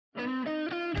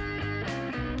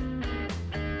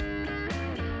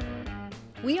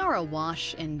We are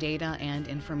awash in data and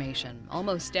information.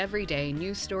 Almost every day,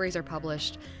 news stories are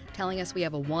published telling us we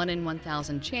have a 1 in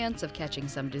 1,000 chance of catching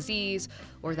some disease,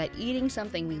 or that eating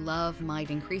something we love might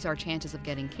increase our chances of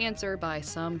getting cancer by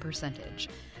some percentage.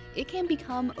 It can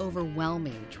become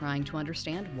overwhelming trying to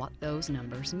understand what those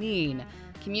numbers mean.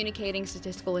 Communicating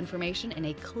statistical information in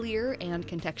a clear and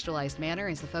contextualized manner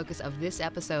is the focus of this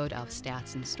episode of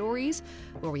Stats and Stories,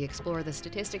 where we explore the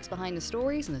statistics behind the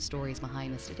stories and the stories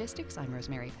behind the statistics. I'm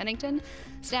Rosemary Pennington.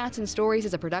 Stats and Stories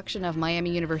is a production of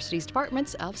Miami University's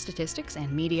Departments of Statistics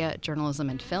and Media, Journalism,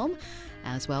 and Film,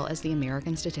 as well as the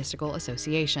American Statistical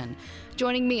Association.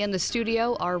 Joining me in the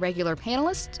studio are regular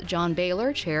panelists John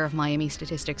Baylor, Chair of Miami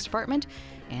Statistics Department,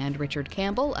 and Richard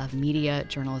Campbell of Media,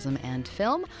 Journalism, and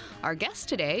Film. Our guest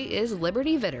today is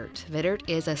Liberty Vittert. Vittert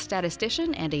is a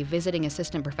statistician and a visiting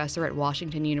assistant professor at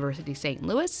Washington University, St.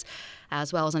 Louis,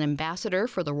 as well as an ambassador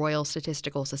for the Royal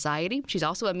Statistical Society. She's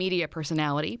also a media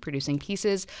personality, producing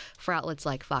pieces for outlets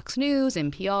like Fox News,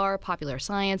 NPR, Popular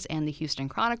Science, and the Houston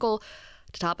Chronicle.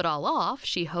 To top it all off,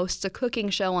 she hosts a cooking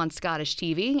show on Scottish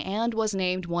TV and was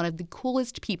named one of the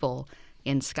coolest people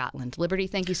in Scotland. Liberty,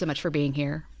 thank you so much for being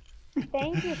here.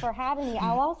 Thank you for having me.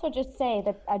 I'll also just say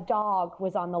that a dog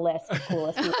was on the list of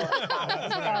coolest people in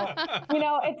Scotland.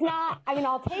 So, it's not,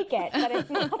 I'll take it, but it's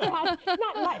maybe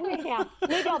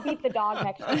I'll beat the dog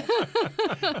next year.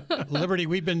 Liberty,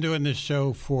 we've been doing this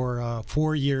show for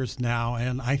 4 years now,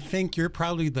 and I think you're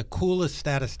probably the coolest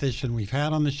statistician we've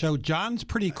had on the show. John's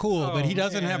pretty cool, but he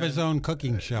doesn't have his own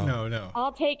cooking show. No.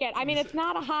 I'll take it. It's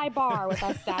not a high bar with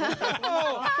us statisticians.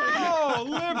 Oh,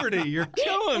 Liberty, you're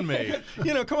killing me.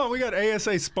 Come on, we got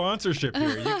ASA sponsorship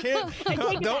here. You can't.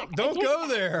 Don't go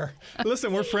there.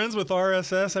 Listen, we're friends with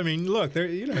RSS. Look,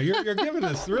 you're giving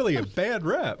us really a bad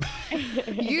rep.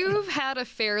 You've had a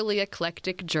fairly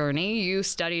eclectic journey. You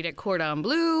studied at Cordon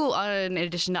Blue, in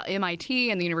addition to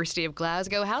MIT and the University of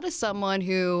Glasgow. How does someone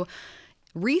who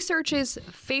researches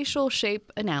facial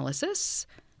shape analysis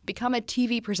become a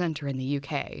TV presenter in the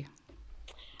UK?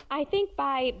 I think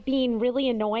by being really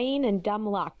annoying and dumb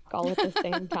luck all at the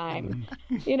same time.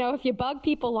 If you bug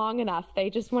people long enough, they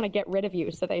just want to get rid of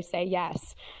you, so they say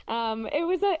yes. When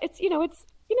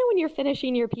you're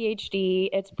finishing your PhD,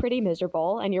 it's pretty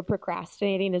miserable, and you're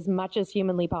procrastinating as much as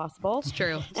humanly possible. It's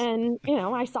true. And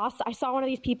I saw one of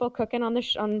these people cooking on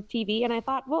TV, and I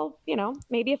thought, well,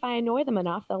 maybe if I annoy them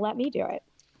enough, they'll let me do it.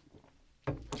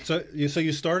 So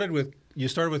you started with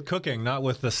cooking, not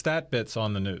with the stat bits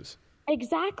on the news.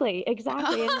 Exactly. And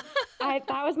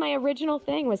that was my original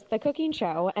thing, was the cooking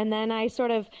show. And then there's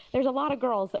a lot of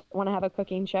girls that want to have a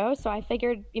cooking show. So I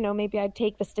figured, maybe I'd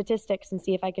take the statistics and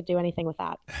see if I could do anything with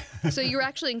that. So you were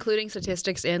actually including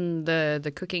statistics in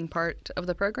the cooking part of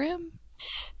the program?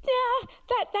 Yeah,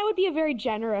 that would be a very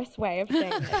generous way of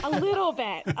saying it. A little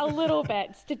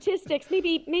bit. Statistics,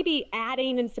 maybe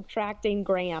adding and subtracting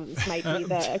grams might be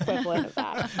the equivalent of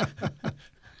that.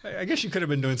 I guess you could have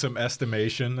been doing some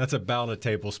estimation. That's about a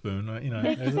tablespoon.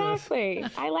 Exactly.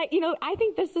 I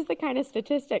think this is the kind of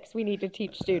statistics we need to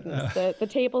teach students, the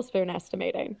tablespoon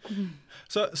estimating.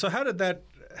 So how did that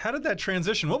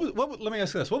transition? Let me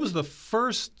ask you this. What was the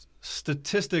first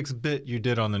statistics bit you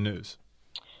did on the news?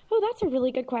 Oh, that's a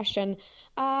really good question.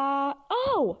 I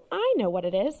know what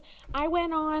it is. I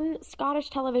went on Scottish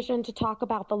television to talk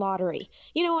about the lottery.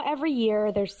 Every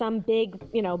year there's some big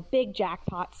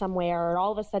jackpot somewhere, or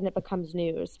all of a sudden it becomes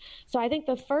news. So I think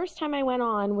the first time I went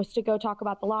on was to go talk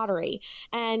about the lottery.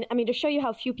 And to show you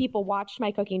how few people watched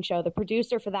my cooking show, the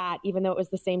producer for that, even though it was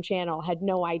the same channel, had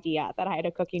no idea that I had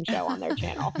a cooking show on their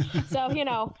channel. So,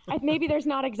 maybe there's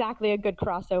not exactly a good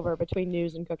crossover between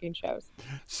news and cooking shows.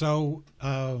 So,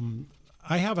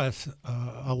 I have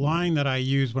a line that I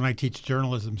use when I teach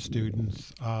journalism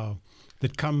students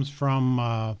that comes from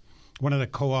one of the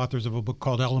co-authors of a book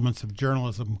called Elements of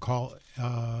Journalism,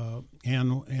 and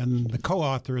the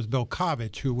co-author is Bill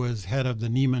Kovach, who was head of the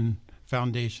Nieman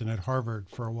Foundation at Harvard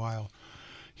for a while.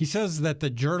 He says that the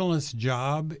journalist's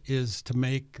job is to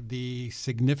make the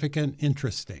significant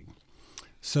interesting.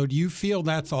 So do you feel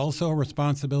that's also a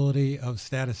responsibility of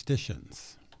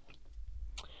statisticians?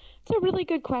 It's a really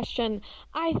good question.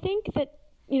 I think that,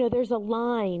 there's a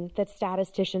line that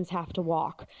statisticians have to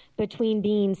walk between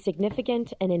being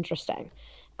significant and interesting.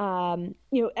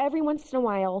 Every once in a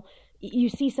while, you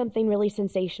see something really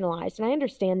sensationalized, and I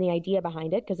understand the idea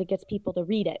behind it because it gets people to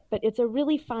read it, but it's a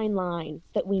really fine line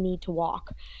that we need to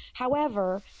walk.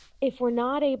 However, if we're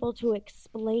not able to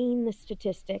explain the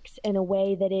statistics in a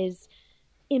way that is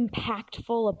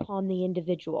impactful upon the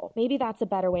individual. Maybe that's a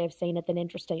better way of saying it than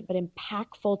interesting, but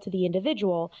impactful to the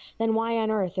individual, then why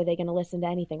on earth are they going to listen to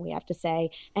anything we have to say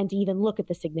and to even look at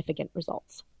the significant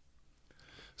results?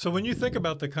 So when you think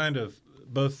about the kind of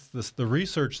both the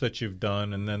research that you've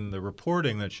done and then the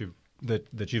reporting that you've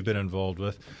been involved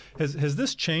with, has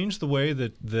this changed the way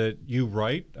that you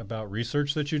write about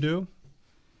research that you do?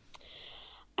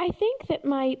 I think that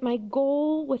my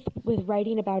goal with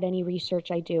writing about any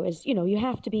research I do is, you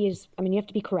have to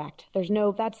be correct.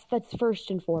 That's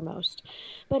first and foremost.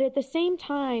 But at the same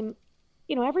time,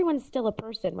 everyone's still a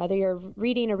person, whether you're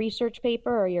reading a research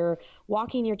paper or you're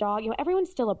walking your dog, everyone's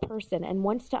still a person and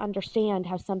wants to understand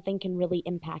how something can really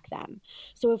impact them.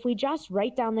 So if we just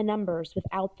write down the numbers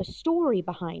without the story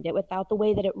behind it, without the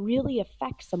way that it really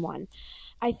affects someone,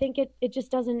 I think it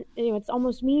just doesn't, it's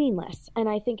almost meaningless. And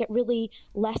I think it really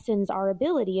lessens our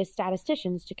ability as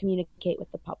statisticians to communicate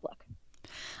with the public.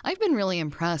 I've been really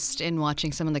impressed in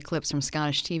watching some of the clips from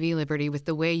Scottish TV, Liberty, with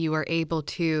the way you are able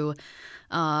to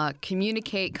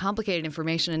communicate complicated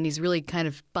information in these really kind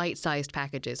of bite-sized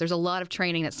packages. There's a lot of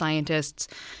training that scientists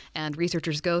and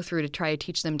researchers go through to try to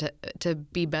teach them to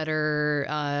be better,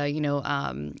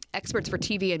 experts for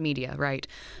TV and media, right?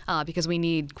 Because we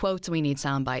need quotes and we need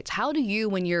sound bites. How do you,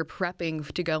 when you're prepping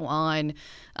to go on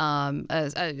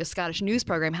a Scottish news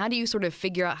program, how do you sort of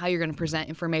figure out how you're going to present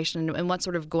information and what's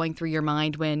sort of going through your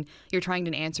mind when you're trying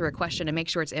to answer a question and make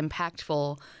sure it's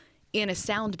impactful in a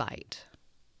sound bite?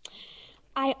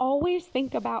 I always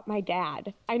think about my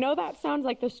dad. I know that sounds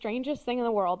like the strangest thing in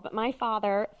the world, but my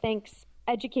father thinks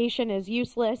education is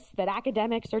useless, that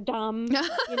academics are dumb,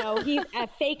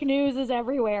 fake news is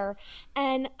everywhere.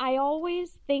 And I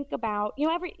always think about, you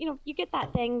get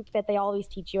that thing that they always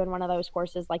teach you in one of those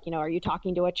courses, like, are you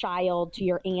talking to a child, to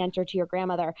your aunt or to your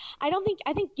grandmother? I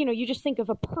think, you just think of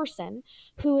a person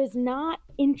who is not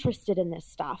interested in this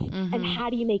stuff. Mm-hmm. And how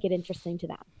do you make it interesting to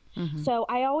them? Mm-hmm. So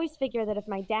I always figure that if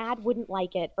my dad wouldn't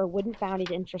like it or wouldn't find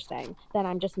it interesting, then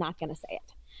I'm just not going to say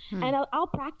it. And I'll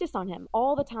practice on him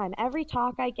all the time. Every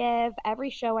talk I give, every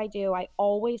show I do, I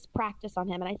always practice on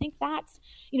him. And I think that's,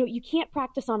 you can't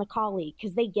practice on a colleague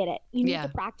because they get it. You need to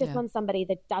practice on somebody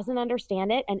that doesn't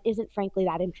understand it and isn't frankly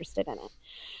that interested in it.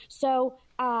 So,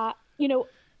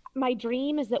 my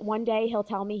dream is that one day he'll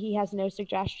tell me he has no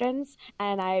suggestions,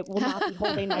 and I will not be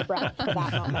holding my breath for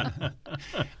that moment.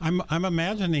 I'm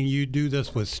imagining you do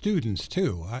this with students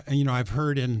too. I've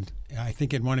heard I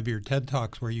think in one of your TED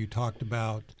Talks where you talked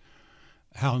about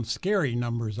how scary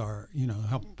numbers are,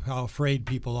 how afraid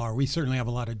people are. We certainly have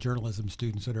a lot of journalism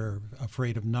students that are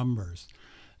afraid of numbers.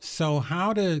 So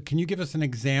can you give us an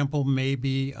example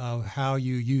maybe of how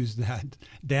you use that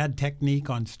dad technique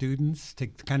on students to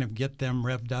kind of get them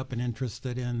revved up and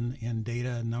interested in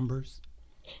data and numbers?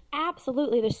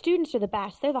 Absolutely. The students are the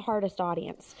best. They're the hardest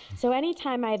audience. So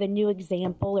anytime I have a new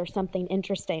example or something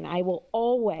interesting, I will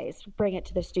always bring it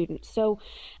to the students. So,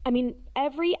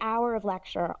 every hour of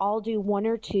lecture, I'll do one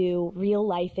or two real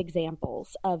life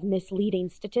examples of misleading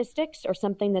statistics or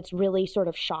something that's really sort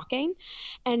of shocking.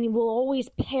 And we'll always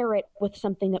pair it with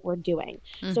something that we're doing.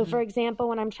 Mm-hmm. So for example,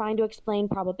 when I'm trying to explain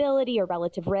probability or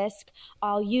relative risk,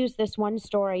 I'll use this one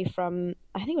story from,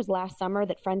 I think it was last summer,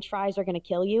 that French fries are going to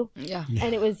kill you. Yeah.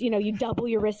 And it was, you double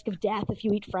your risk of death if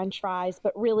you eat French fries.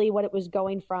 But really what it was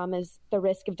going from is the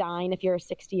risk of dying if you're a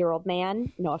 60-year-old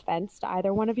man. No offense to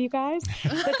either one of you guys.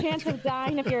 The chance of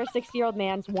dying if you're a 60-year-old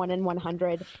man is 1 in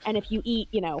 100. And if you eat,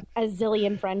 a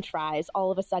zillion French fries,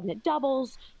 all of a sudden it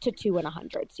doubles to 2 in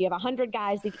 100. So you have 100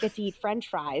 guys that get to eat French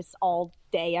fries all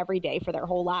day, every day for their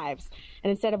whole lives.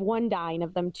 And instead of one dying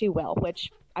of them, 2 will,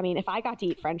 which, if I got to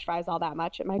eat French fries all that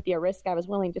much, it might be a risk I was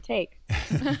willing to take.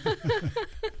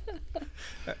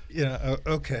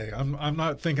 Okay. I'm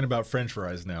not thinking about French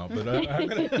fries now, but I'm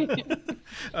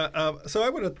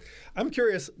gonna. I'm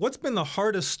curious. What's been the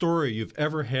hardest story you've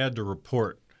ever had to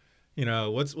report?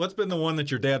 What's been the one that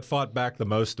your dad fought back the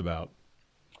most about?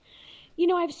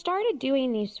 I've started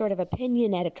doing these sort of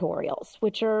opinion editorials,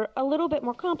 which are a little bit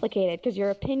more complicated because your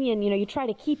opinion, you try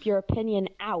to keep your opinion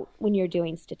out when you're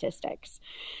doing statistics.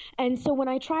 And so when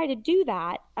I try to do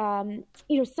that,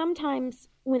 sometimes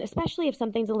especially if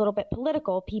something's a little bit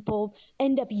political, people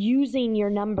end up using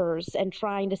your numbers and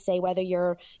trying to say whether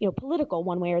you're, political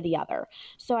one way or the other.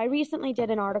 So I recently did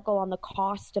an article on the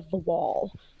cost of the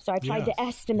wall. So I tried to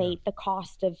estimate the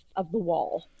cost of the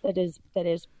wall that is,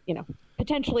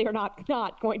 potentially or not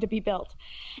going to be built.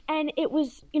 And it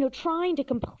was, trying to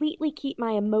completely keep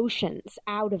my emotions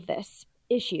out of this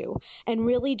issue and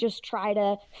really just try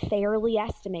to fairly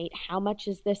estimate how much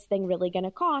is this thing really going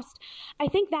to cost. I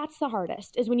think that's the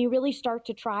hardest, is when you really start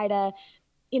to try to,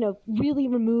 really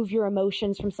remove your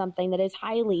emotions from something that is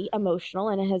highly emotional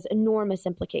and it has enormous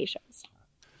implications.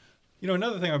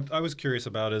 Another thing I was curious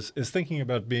about is thinking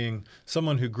about being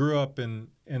someone who grew up in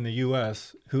the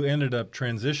U.S. who ended up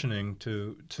transitioning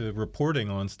to reporting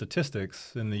on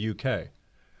statistics in the U.K.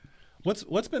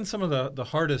 What's been some of the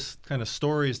hardest kind of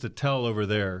stories to tell over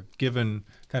there, given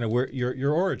kind of where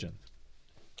your origin?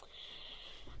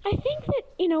 I think that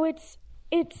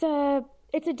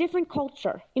it's a different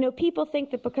culture. People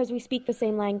think that because we speak the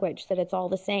same language that it's all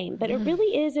the same, but it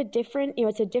really is a different,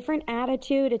 it's a different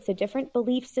attitude. It's a different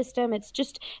belief system. It's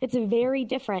very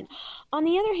different. On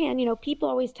the other hand, people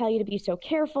always tell you to be so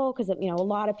careful because, a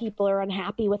lot of people are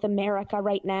unhappy with America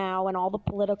right now and all the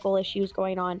political issues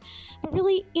going on. But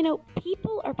really,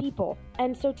 people are people.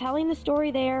 And so telling the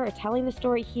story there or telling the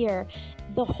story here,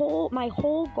 my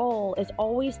whole goal is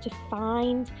always to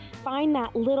find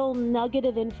that little nugget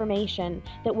of information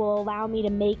that will allow me to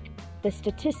make the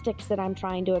statistics that I'm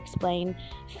trying to explain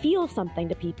feel something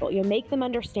to people. Make them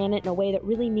understand it in a way that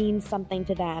really means something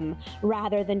to them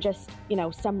rather than just,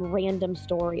 some random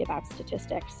story about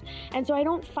statistics. And so I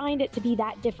don't find it to be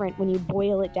that different when you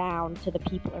boil it down to the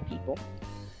people are people.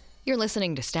 You're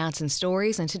listening to Stats and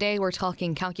Stories, and today we're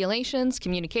talking calculations,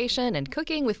 communication, and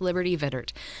cooking with Liberty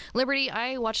Vittert. Liberty,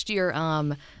 I watched your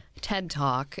TED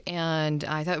Talk, and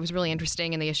I thought it was really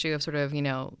interesting in the issue of sort of,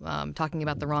 talking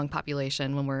about the wrong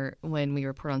population when we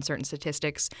report on certain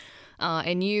statistics.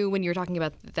 And when you're talking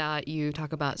about that, you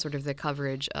talk about sort of the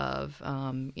coverage of,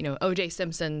 O.J.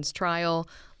 Simpson's trial.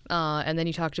 And then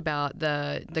you talked about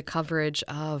the coverage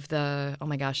of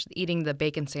eating the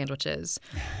bacon sandwiches,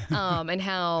 and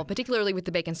how, particularly with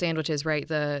the bacon sandwiches, right,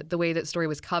 the way that story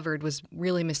was covered was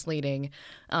really misleading,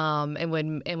 and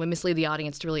would mislead the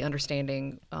audience to really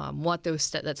understanding what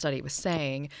that study was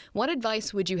saying. What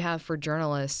advice would you have for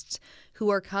journalists who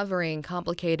are covering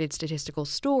complicated statistical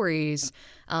stories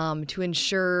to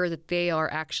ensure that they are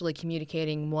actually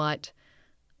communicating what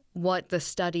the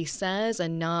study says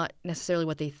and not necessarily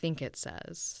what they think it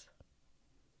says?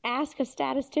 Ask a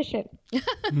statistician. That's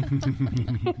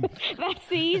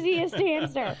the easiest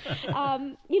answer.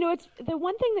 It's the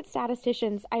one thing that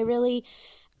statisticians, I really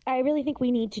think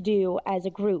we need to do as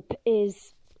a group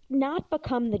is not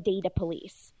become the data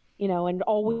police. And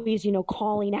always,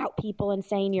 calling out people and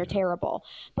saying you're terrible.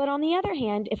 But on the other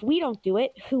hand, if we don't do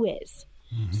it, who is?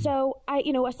 Mm-hmm. So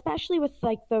especially with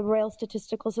like the Royal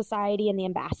Statistical Society and the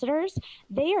ambassadors,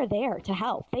 they are there to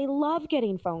help. They love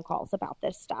getting phone calls about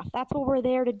this stuff. That's what we're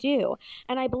there to do.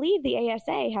 And I believe the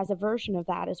ASA has a version of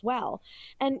that as well.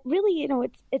 And really,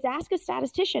 it's ask a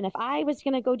statistician. If I was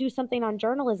going to go do something on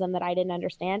journalism that I didn't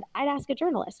understand, I'd ask a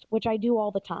journalist, which I do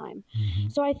all the time.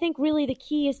 Mm-hmm. So I think really the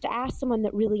key is to ask someone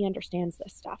that really understands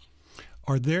this stuff.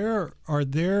 Are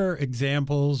there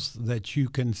examples that you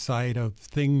can cite of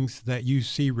things that you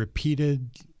see repeated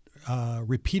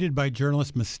by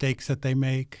journalists, mistakes that they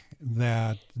make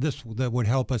that would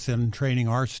help us in training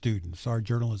our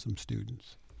journalism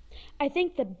students? I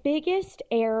think the biggest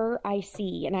error I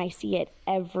see, and I see it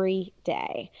every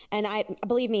day, and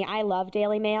believe me, I love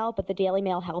Daily Mail, but the Daily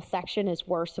Mail health section is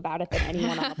worse about it than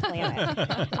anyone on the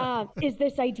planet, is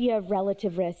this idea of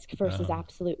relative risk versus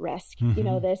absolute risk.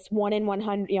 Mm-hmm. This 1 in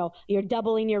 100, you're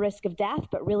doubling your risk of death,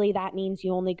 but really that means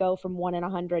you only go from 1 in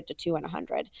 100 to 2 in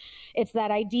 100. It's that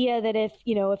idea that if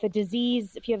you have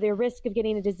the risk of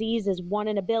getting a disease is 1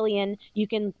 in a billion, you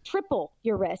can triple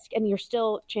your risk, and your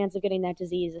chance of getting that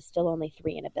disease is still only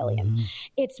 3 in a billion. Mm-hmm.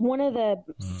 It's one of the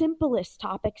simplest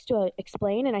topics to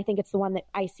explain, and I think it's the one that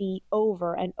I see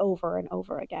over and over and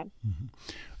over again.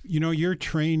 Mm-hmm. Your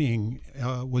training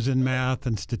was in math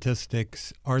and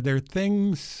statistics. Are there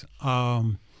things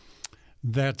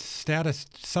that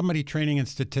somebody training in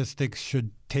statistics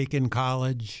should take in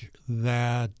college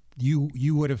that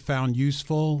you would have found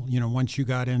useful, once you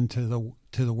got into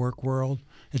the work world?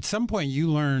 At some point, you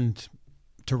learned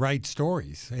to write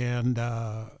stories, and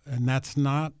that's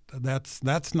not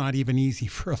even easy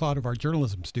for a lot of our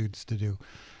journalism students to do.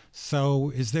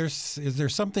 So, is there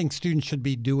something students should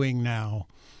be doing now?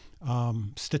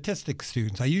 Statistics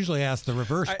students. I usually ask the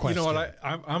reverse question. You know what?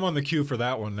 I'm on the queue for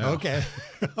that one now. Okay,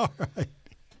 all right.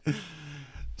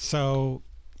 So,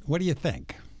 what do you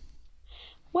think?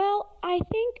 Well, I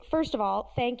think, first of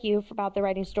all, thank you about the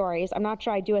writing stories. I'm not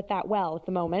sure I do it that well at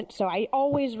the moment, so I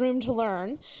always room to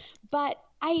learn. But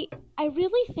I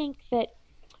really think that,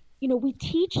 we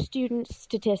teach students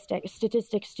statistics.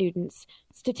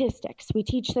 We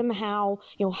teach them how,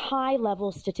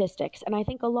 high-level statistics. And I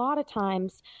think a lot of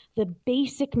times the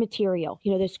basic material,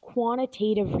 this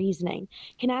quantitative reasoning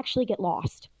can actually get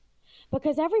lost.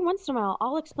 because every once in a while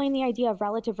I'll explain the idea of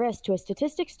relative risk to a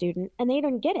statistics student and they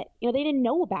don't get it. They didn't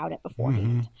know about it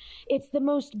beforehand. It's the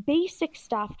most basic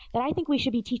stuff that I think we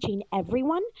should be teaching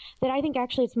everyone, that I think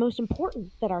actually it's most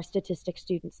important that our statistics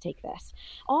students take this.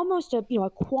 Almost a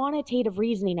quantitative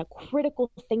reasoning, a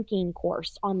critical thinking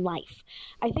course on life,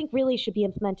 I think really should be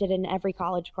implemented in every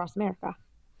college across America.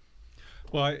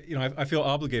 Well, I feel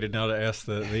obligated now to ask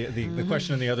the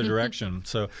question in the other direction.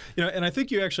 So, and I think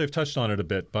you actually have touched on it a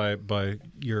bit by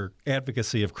your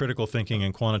advocacy of critical thinking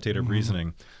and quantitative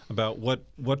reasoning about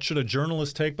what should a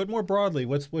journalist take, but more broadly,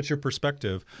 what's your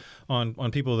perspective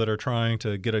on people that are trying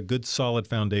to get a good solid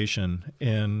foundation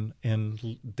in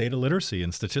data literacy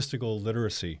and statistical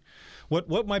literacy?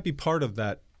 What might be part of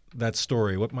that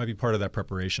story? What might be part of that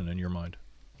preparation in your mind?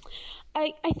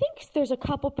 I think there's a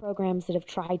couple programs that have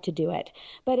tried to do it,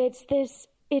 but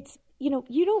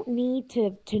you don't need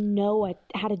to know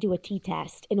how to do a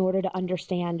t-test in order to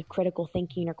understand critical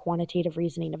thinking or quantitative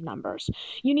reasoning of numbers.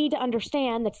 You need to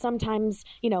understand that sometimes,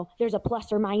 there's a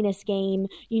plus or minus game.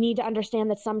 You need to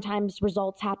understand that sometimes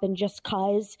results happen just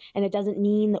because, and it doesn't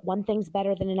mean that one thing's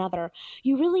better than another.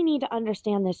 You really need to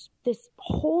understand this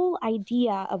whole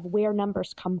idea of where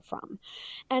numbers come from.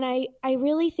 And I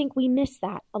really think we miss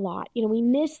that a lot. We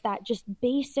miss that just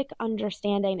basic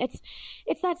understanding.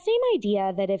 It's that same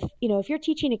idea that if you're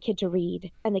teaching a kid to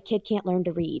read and the kid can't learn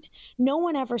to read, no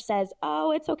one ever says,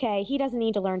 oh, it's okay, he doesn't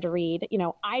need to learn to read.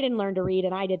 I didn't learn to read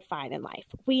and I did fine in life.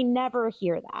 We never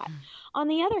hear that. On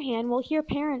the other hand, we'll hear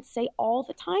parents say all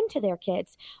the time to their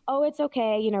kids, oh, it's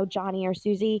okay, Johnny or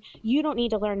Susie, you don't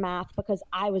need to learn math because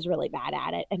I was really bad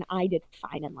at it and I did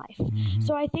fine in life.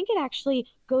 So I think it actually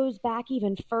goes back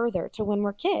even further to when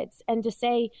we're kids and to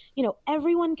say,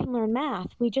 everyone can learn math.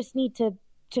 We just need to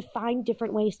find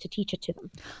different ways to teach it to them.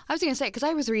 I was going to say, because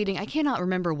I was reading, I cannot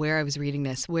remember where I was reading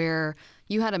this, where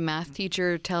you had a math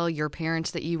teacher tell your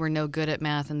parents that you were no good at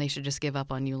math and they should just give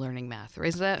up on you learning math.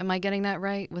 Am I getting that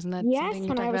right? Wasn't that yes, something you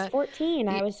when I was about? 14,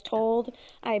 I was told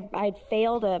I'd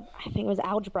failed I think it was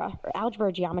algebra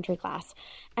or geometry class.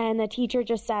 And the teacher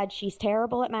just said, she's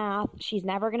terrible at math. She's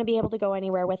never going to be able to go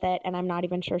anywhere with it. And I'm not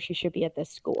even sure she should be at this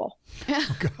school.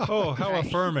 Oh, how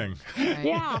affirming. Right.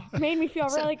 Yeah, made me feel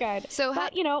really good.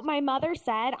 But, my mother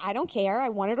said, I don't care. I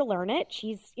want her to learn it.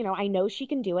 She's, I know she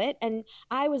can do it. And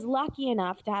I was lucky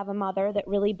enough to have a mother that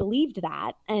really believed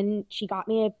that. And she got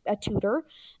me a tutor.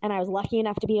 And I was lucky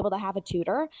enough to be able to have a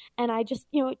tutor. And I just,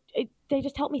 they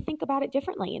just helped me think about it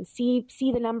differently and see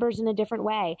the numbers in a different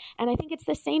way. And I think it's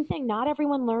the same thing. Not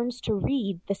everyone learns to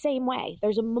read the same way.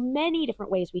 There's many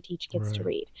different ways we teach kids to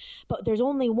read, but there's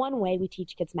only one way we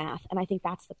teach kids math. And I think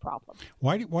that's the problem.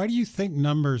 Why do you think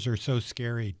numbers are so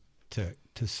scary to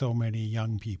so many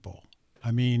young people?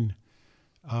 I mean,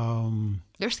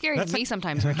 they're scary to me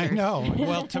sometimes, Richard. I know.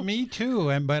 Well, to me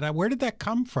too. But where did that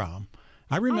come from?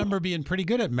 I remember being pretty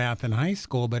good at math in high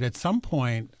school, but at some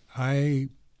point I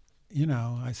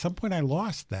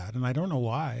lost that, and I don't know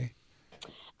why.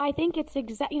 I think it's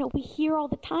we hear all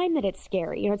the time that it's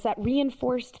scary. It's that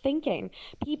reinforced thinking.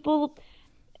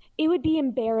 It would be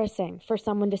embarrassing for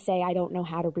someone to say, I don't know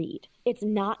how to read. It's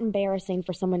not embarrassing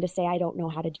for someone to say, I don't know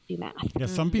how to do math. Yeah,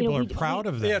 some people are proud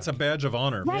of that. Yeah, it's a badge of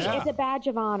honor. Right, yeah. It's a badge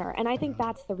of honor. And I think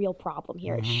that's the real problem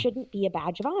here. It shouldn't be a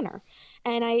badge of honor.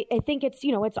 And I think it's,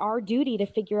 it's our duty to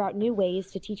figure out new ways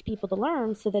to teach people to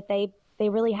learn so that they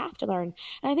really have to learn.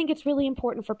 And I think it's really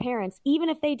important for parents, even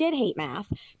if they did hate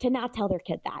math, to not tell their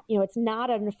kid that. It's not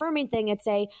an affirming thing. It's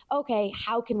okay,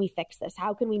 how can we fix this?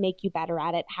 How can we make you better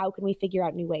at it? How can we figure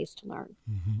out new ways to learn?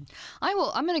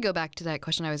 I'm going to go back to that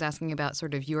question I was asking about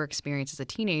sort of your experience as a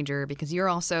teenager, because you're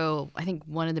also, I think,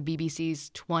 one of the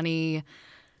BBC's 20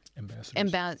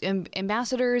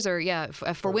 ambassadors, or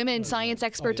for women science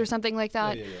experts or something like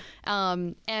that.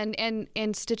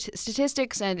 And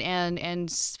statistics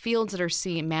and fields that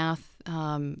are math,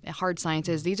 hard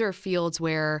sciences. These are fields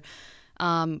where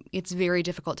it's very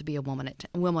difficult to be a woman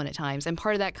at times, and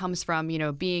part of that comes from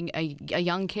being a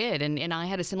young kid. And I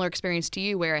had a similar experience to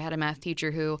you, where I had a math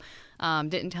teacher who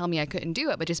didn't tell me I couldn't do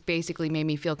it, but just basically made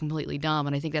me feel completely dumb.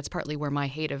 And I think that's partly where my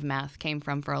hate of math came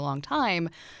from for a long time.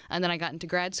 And then I got into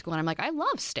grad school, and I'm like, I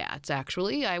love stats.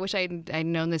 Actually, I wish I'd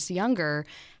known this younger.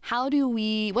 What do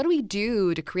we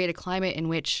do to create a climate in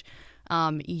which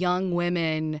young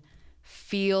women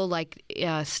feel like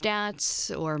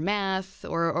stats or math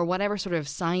or whatever sort of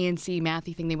science-y,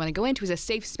 mathy thing they want to go into is a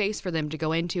safe space for them to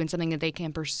go into and something that they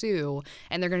can pursue,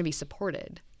 and they're going to be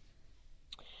supported?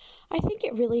 I think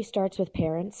it really starts with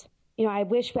parents. I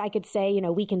wish I could say,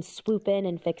 we can swoop in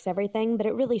and fix everything, but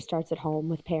it really starts at home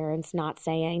with parents not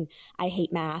saying, I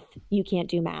hate math, you can't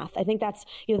do math. I think that's,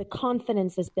 the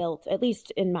confidence is built, at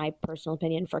least in my personal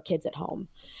opinion, for kids at home.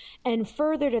 And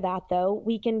further to that, though,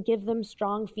 we can give them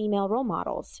strong female role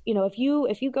models. If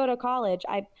you go to college,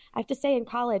 I have to say in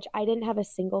college, I didn't have a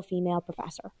single female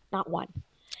professor, not one.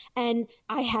 And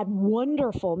I had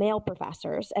wonderful male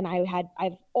professors, and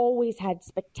I've always had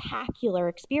spectacular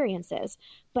experiences,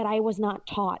 but I was not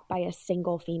taught by a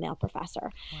single female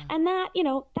professor. Wow. And that,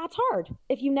 that's hard.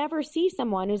 If you never see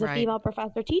someone who's a female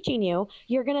professor teaching you,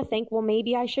 you're going to think, well,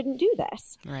 maybe I shouldn't do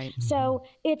this. Right. So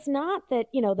it's not that,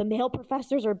 the male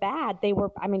professors are bad. They were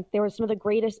some of the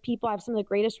greatest people. I have some of the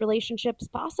greatest relationships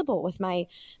possible with my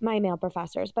male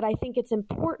professors. But I think it's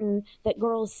important that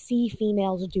girls see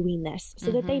females doing this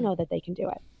so that they know that they can do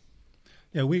it.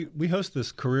 Yeah, we host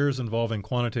this Careers Involving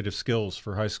Quantitative Skills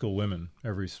for High School Women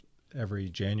every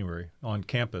January on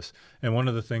campus. And one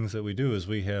of the things that we do is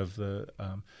we have the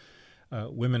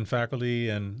women faculty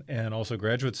and also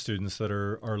graduate students that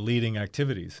are leading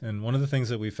activities. And one of the things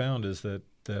that we found is that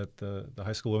the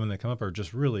high school women that come up are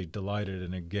just really delighted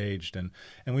and engaged. And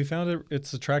we found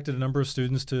it's attracted a number of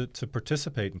students to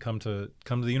participate and come to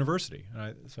the university.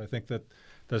 So I think that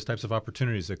those types of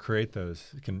opportunities that create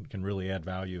those can really add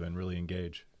value and really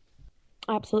engage.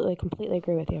 Absolutely. Completely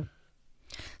agree with you.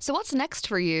 So what's next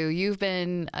for you? You've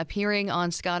been appearing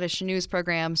on Scottish news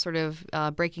programs, sort of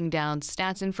breaking down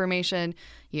stats information.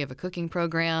 You have a cooking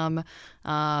program.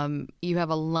 You have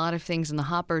a lot of things in the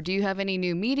hopper. Do you have any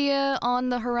new media on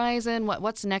the horizon?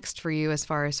 What's next for you as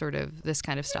far as sort of this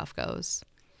kind of stuff goes?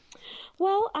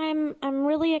 Well, I'm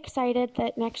really excited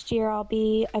that next year I'll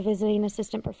be a visiting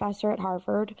assistant professor at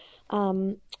Harvard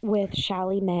with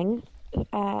Xiaoli Meng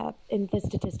in the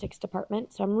statistics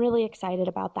department. So I'm really excited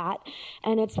about that.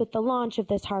 And it's with the launch of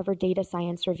this Harvard Data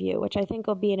Science Review, which I think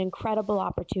will be an incredible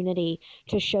opportunity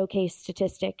to showcase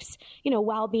statistics,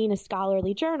 while being a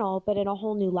scholarly journal, but in a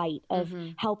whole new light of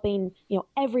helping,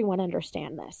 everyone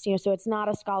understand this. So it's not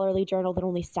a scholarly journal that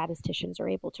only statisticians are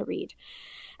able to read.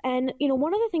 And,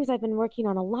 one of the things I've been working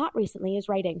on a lot recently is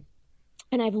writing.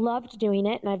 And I've loved doing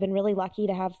it. And I've been really lucky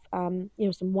to have, some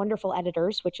wonderful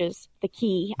editors, which is the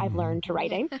key I've learned to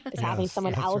writing, is having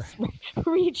someone else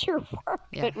read your work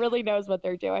that really knows what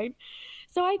they're doing.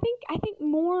 So I think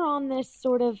more on this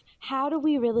sort of how do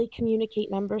we really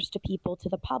communicate numbers to people, to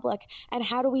the public, and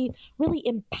how do we really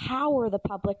empower the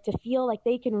public to feel like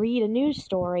they can read a news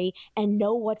story and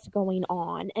know what's going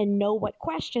on and know what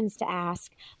questions to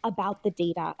ask about the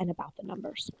data and about the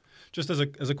numbers. Just as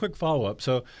a quick follow-up,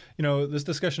 so this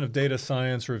discussion of data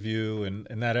science review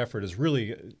and that effort is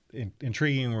really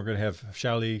intriguing. We're going to have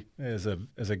Xiaoli as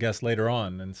a guest later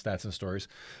on in Stats and Stories.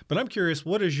 But I'm curious,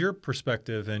 what is your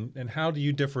perspective and how do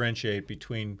you differentiate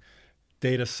between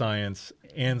data science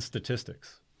and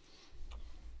statistics?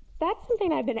 That's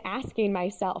something I've been asking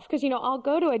myself because, I'll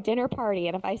go to a dinner party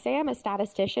and if I say I'm a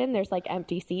statistician, there's like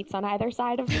empty seats on either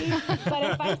side of me. But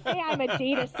if I say I'm a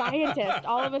data scientist,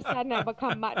 all of a sudden I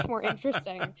become much more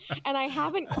interesting. And I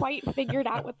haven't quite figured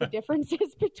out what the difference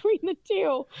is between the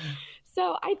two.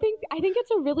 So I think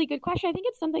it's a really good question. I think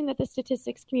it's something that the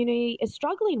statistics community is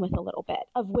struggling with a little bit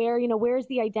of where's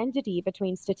the identity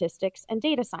between statistics and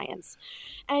data science.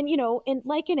 And,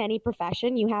 in any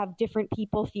profession, you have different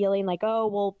people feeling like, oh,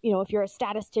 well, if you're a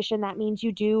statistician, that means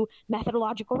you do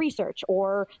methodological research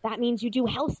or that means you do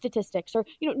health statistics or,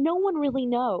 no one really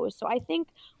knows. So I think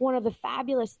one of the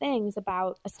fabulous things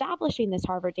about establishing this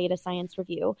Harvard Data Science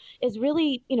Review is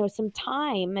really, some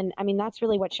time. And I mean, that's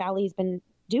really what Xiaoli's been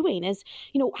doing is,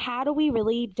 how do we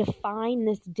really define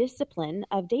this discipline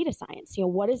of data science?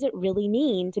 What does it really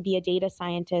mean to be a data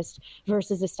scientist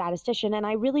versus a statistician? And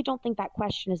I really don't think that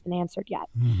question has been answered yet.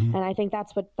 And I think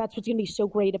that's what's going to be so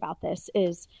great about this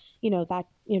is,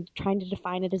 trying to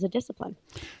define it as a discipline.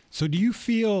 So do you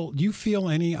feel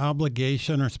any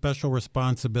obligation or special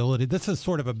responsibility? This is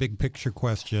sort of a big picture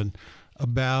question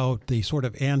about the sort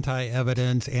of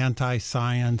anti-evidence,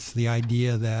 anti-science, the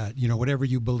idea that, whatever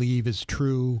you believe is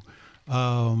true.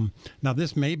 Now,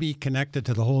 this may be connected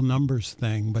to the whole numbers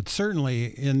thing, but certainly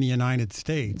in the United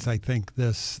States, I think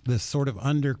this sort of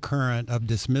undercurrent of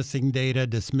dismissing data,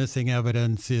 dismissing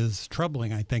evidence is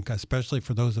troubling, I think, especially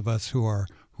for those of us who are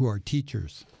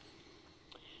teachers.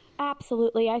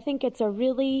 Absolutely. I think it's a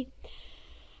really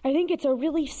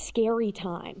scary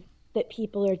time that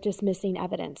people are dismissing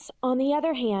evidence. On the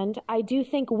other hand, I do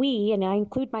think we, and I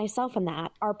include myself in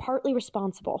that, are partly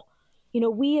responsible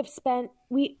we have spent,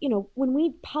 when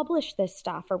we publish this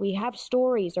stuff or we have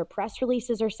stories or press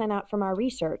releases are sent out from our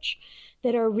research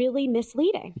that are really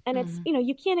misleading. And it's,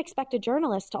 you can't expect a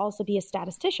journalist to also be a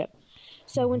statistician.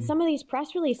 So when some of these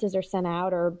press releases are sent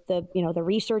out or the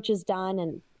research is done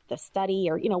and the study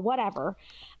or, whatever,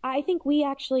 I think we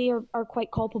actually are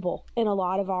quite culpable in a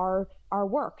lot of our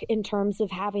work in terms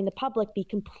of having the public be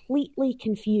completely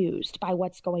confused by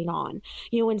what's going on.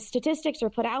 When statistics are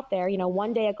put out there,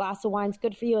 one day a glass of wine's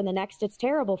good for you and the next it's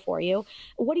terrible for you.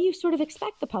 What do you sort of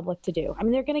expect the public to do? I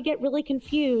mean, they're going to get really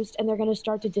confused and they're going to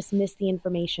start to dismiss the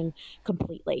information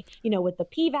completely. With the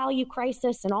p-value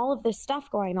crisis and all of this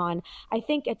stuff going on, I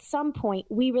think at some point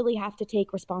we really have to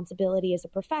take responsibility as a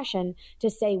profession to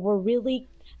say we're really,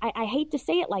 I hate to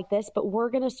say it like this, but we're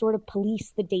going to sort of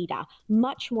police the data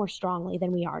much more strongly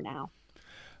than we are now.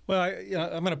 Well,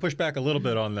 I'm going to push back a little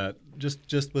bit on that,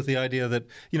 just with the idea that,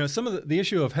 some of the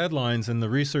issue of headlines and the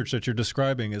research that you're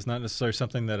describing is not necessarily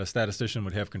something that a statistician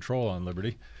would have control on,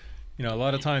 Liberty. A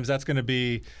lot of times that's going to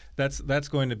be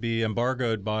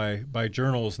embargoed by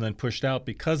journals and then pushed out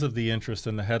because of the interest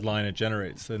in the headline it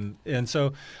generates. And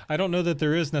so I don't know that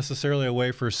there is necessarily a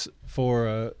way for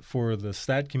the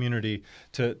stat community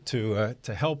to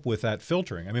help with that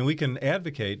filtering. I mean, we can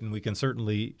advocate and we can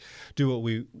certainly do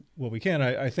what we can.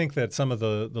 I think that some of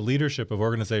the leadership of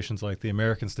organizations like the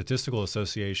American Statistical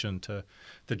Association to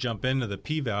jump into the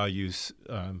p-values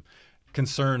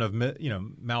concern of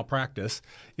malpractice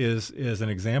is an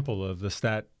example of the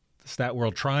stat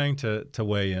world trying to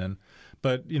weigh in.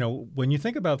 But when you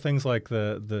think about things like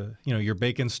the your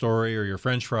bacon story or your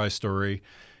French fry story,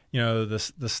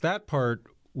 the stat part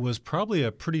was probably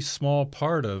a pretty small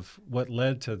part of what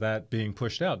led to that being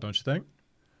pushed out, don't you think?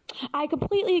 I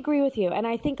completely agree with you. And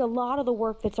I think a lot of the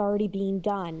work that's already being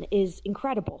done is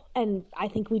incredible. And I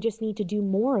think we just need to do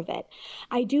more of it.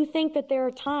 I do think that there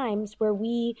are times where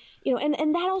we,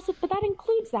 and that also, but that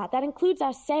includes that. That includes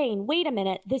us saying, wait a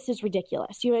minute, this is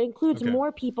ridiculous. It includes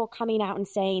more people coming out and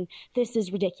saying, this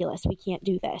is ridiculous. We can't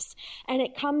do this. And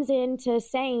it comes into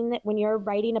saying that when you're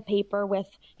writing a paper with,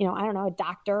 a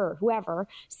doctor or whoever,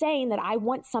 saying that I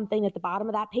want something at the bottom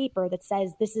of that paper that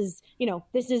says this is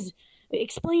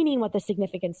explaining what the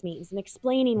significance means and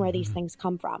explaining where these things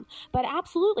come from. But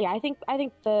absolutely, I think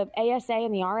the ASA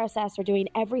and the RSS are doing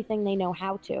everything they know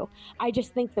how to. I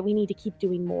just think that we need to keep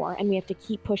doing more and we have to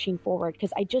keep pushing forward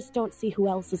because I just don't see who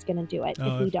else is going to do it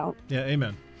if we don't. Yeah,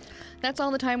 amen. That's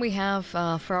all the time we have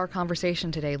for our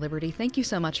conversation today, Liberty. Thank you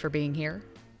so much for being here.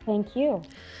 Thank you.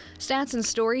 Stats and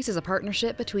Stories is a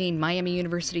partnership between Miami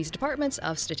University's Departments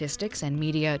of Statistics and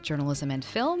Media, Journalism, and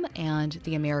Film and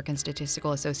the American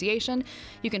Statistical Association.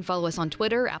 You can follow us on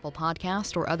Twitter, Apple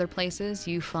Podcast, or other places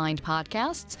you find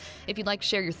podcasts. If you'd like to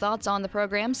share your thoughts on the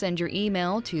program, send your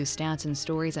email to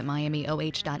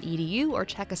statsandstories@miamioh.edu or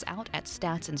check us out at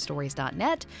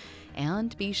statsandstories.net.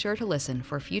 And be sure to listen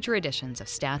for future editions of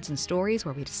Stats and Stories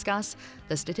where we discuss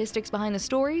the statistics behind the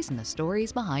stories and the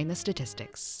stories behind the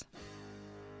statistics.